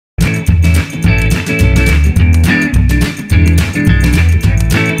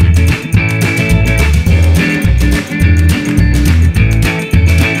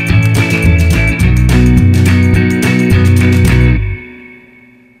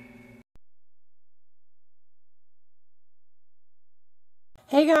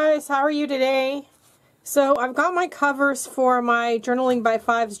Hey guys, how are you today? So I've got my covers for my Journaling by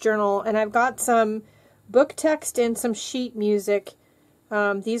Fives journal, and I've got some book text and some sheet music.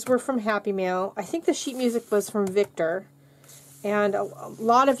 These were from Happy Mail. I think the sheet music was from Victor, and a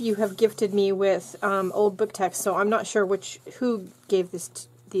lot of you have gifted me with old book text, so I'm not sure who gave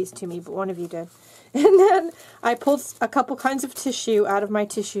these to me, but one of you did. And then I pulled a couple kinds of tissue out of my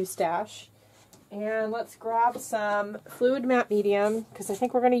tissue stash. And let's grab some fluid matte medium, because I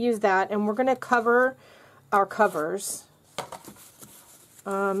think we're going to use that, and we're going to cover our covers.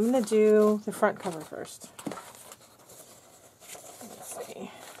 I'm going to do the front cover first. Let's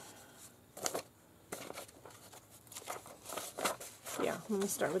see. Yeah, let me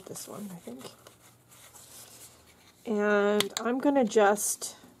start with this one, I think. And I'm going to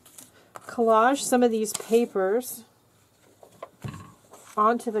just collage some of these papers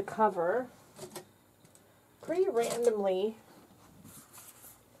onto the cover pretty randomly,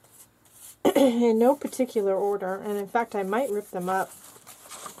 in no particular order, and in fact I might rip them up.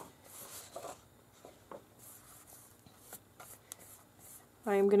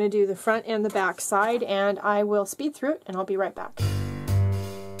 I am going to do the front and the back side, and I will speed through it, and I'll be right back.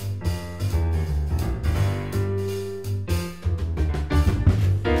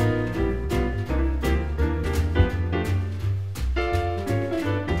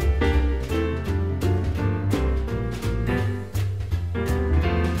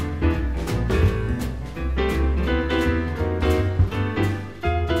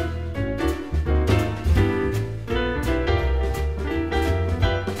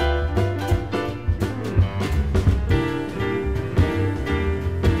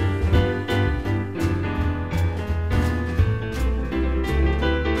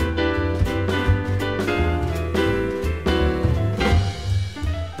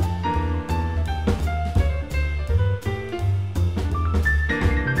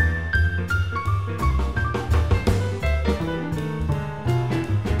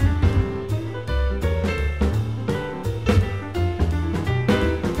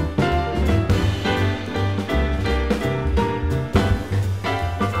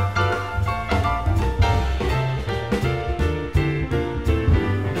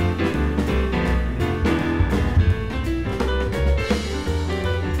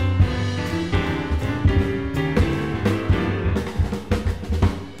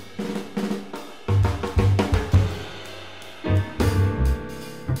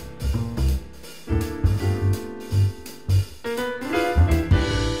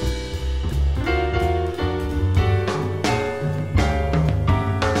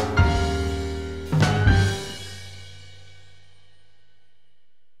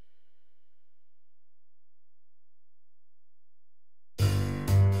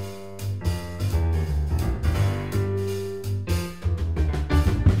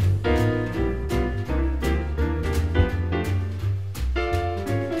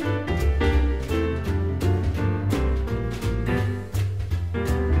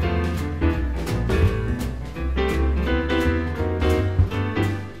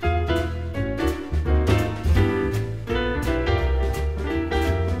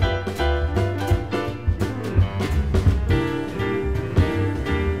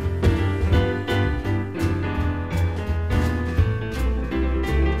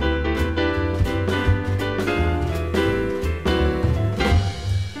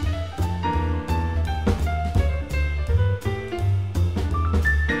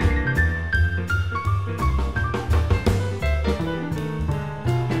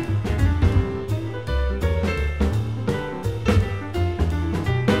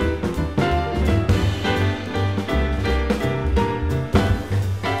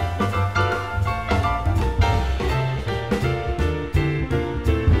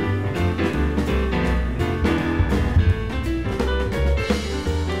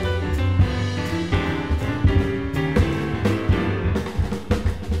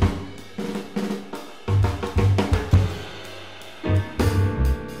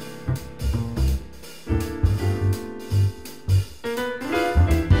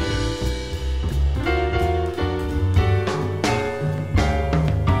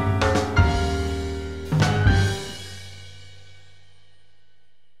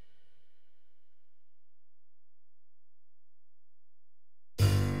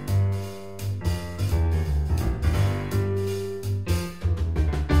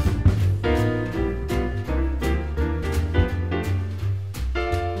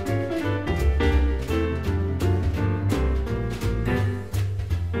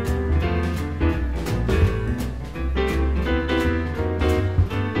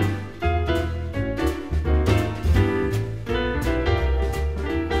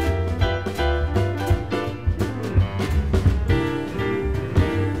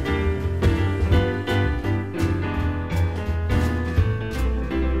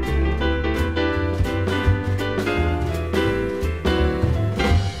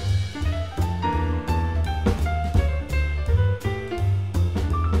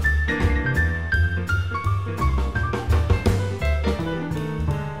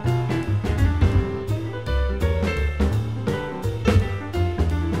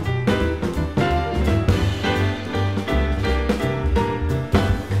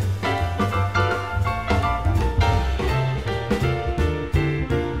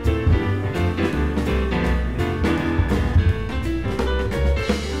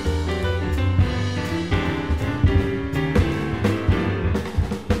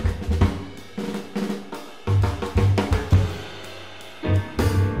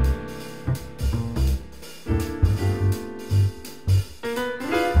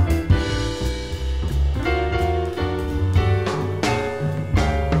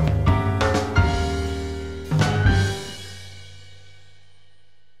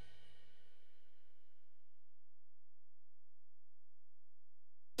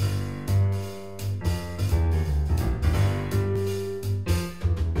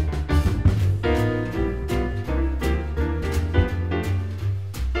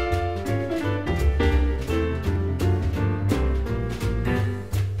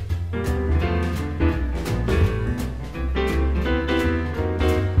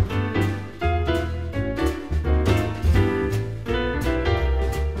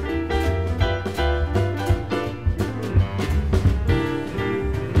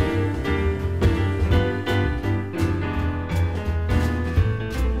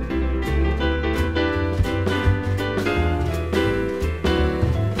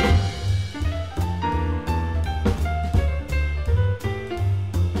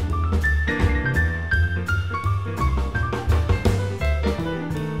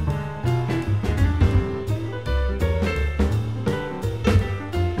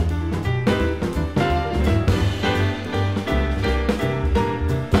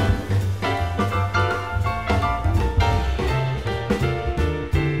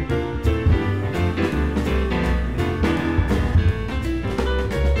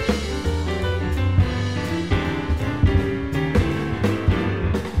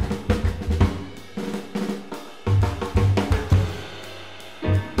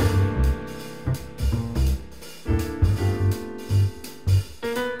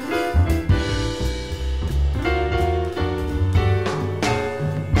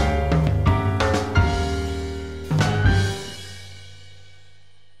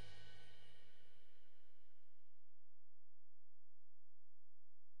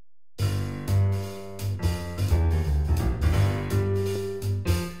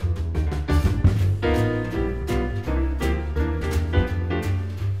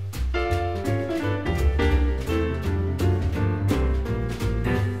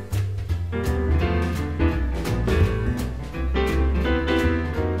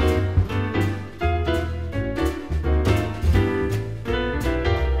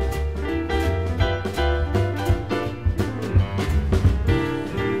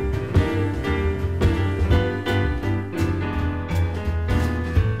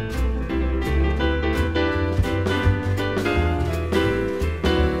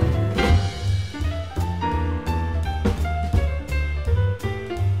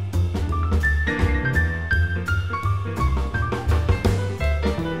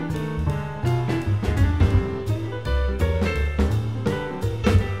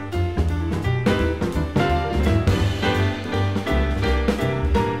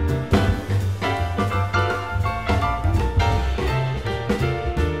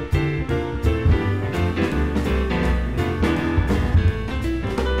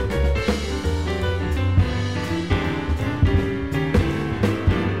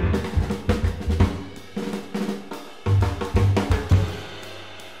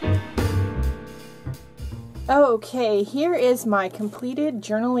 Okay, here is my completed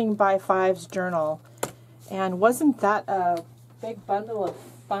Journaling by Fives journal. And wasn't that a big bundle of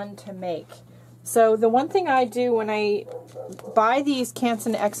fun to make? So the one thing I do when I buy these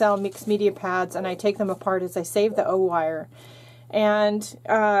Canson XL mixed media pads and I take them apart is I save the O-wire. And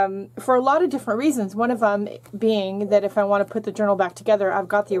for a lot of different reasons, one of them being that if I want to put the journal back together, I've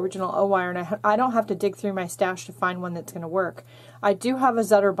got the original O-wire and I don't have to dig through my stash to find one that's going to work. I do have a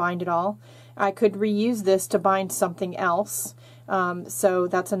Zutter Bind It All. I could reuse this to bind something else, so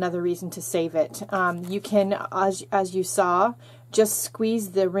that's another reason to save it. You can, as you saw, just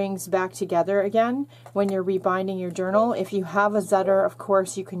squeeze the rings back together again when you're rebinding your journal. If you have a Zutter, of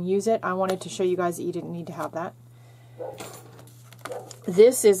course, you can use it. I wanted to show you guys that you didn't need to have that.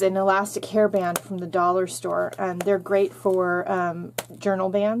 This is an elastic hairband from the dollar store, and they're great for journal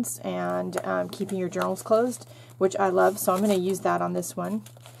bands and keeping your journals closed, which I love, so I'm going to use that on this one.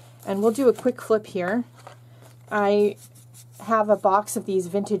 And we'll do a quick flip here. I have a box of these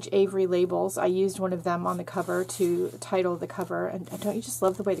vintage Avery labels. I used one of them on the cover to title the cover, and don't you just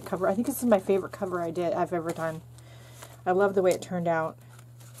love the way the cover, I think this is my favorite cover I've ever done. I love the way it turned out.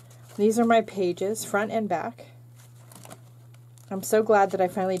 These are my pages, front and back. I'm so glad that I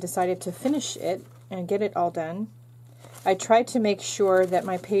finally decided to finish it and get it all done. I tried to make sure that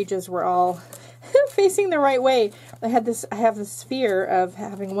my pages were all facing the right way. I have this fear of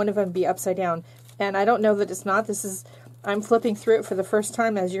having one of them be upside down, and I don't know that it's not. I'm flipping through it for the first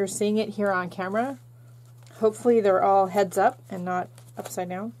time as you're seeing it here on camera. Hopefully they're all heads up and not upside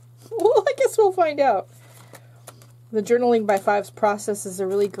down. Well, I guess we'll find out. The Journaling by Fives process is a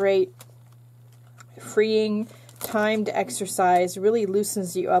really great, freeing, timed exercise. Really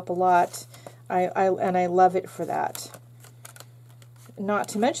loosens you up a lot, and I love it for that. Not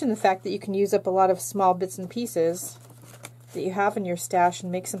to mention the fact that you can use up a lot of small bits and pieces that you have in your stash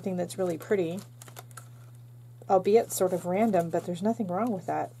and make something that's really pretty. Albeit sort of random, but there's nothing wrong with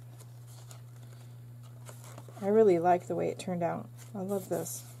that. I really like the way it turned out. I love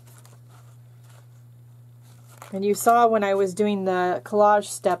this. And you saw when I was doing the collage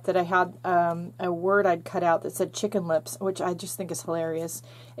step that I had a word I'd cut out that said chicken lips, which I just think is hilarious.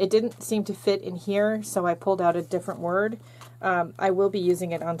 It didn't seem to fit in here, so I pulled out a different word. I will be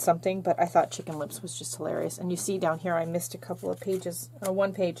using it on something, but I thought chicken lips was just hilarious. And you see down here I missed a couple of pages,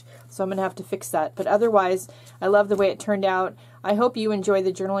 one page, so I'm going to have to fix that. But otherwise, I love the way it turned out. I hope you enjoy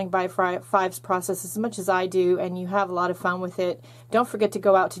the Journaling by Fives process as much as I do, and you have a lot of fun with it. Don't forget to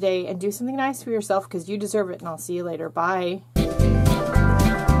go out today and do something nice for yourself, because you deserve it, and I'll see you later. Bye.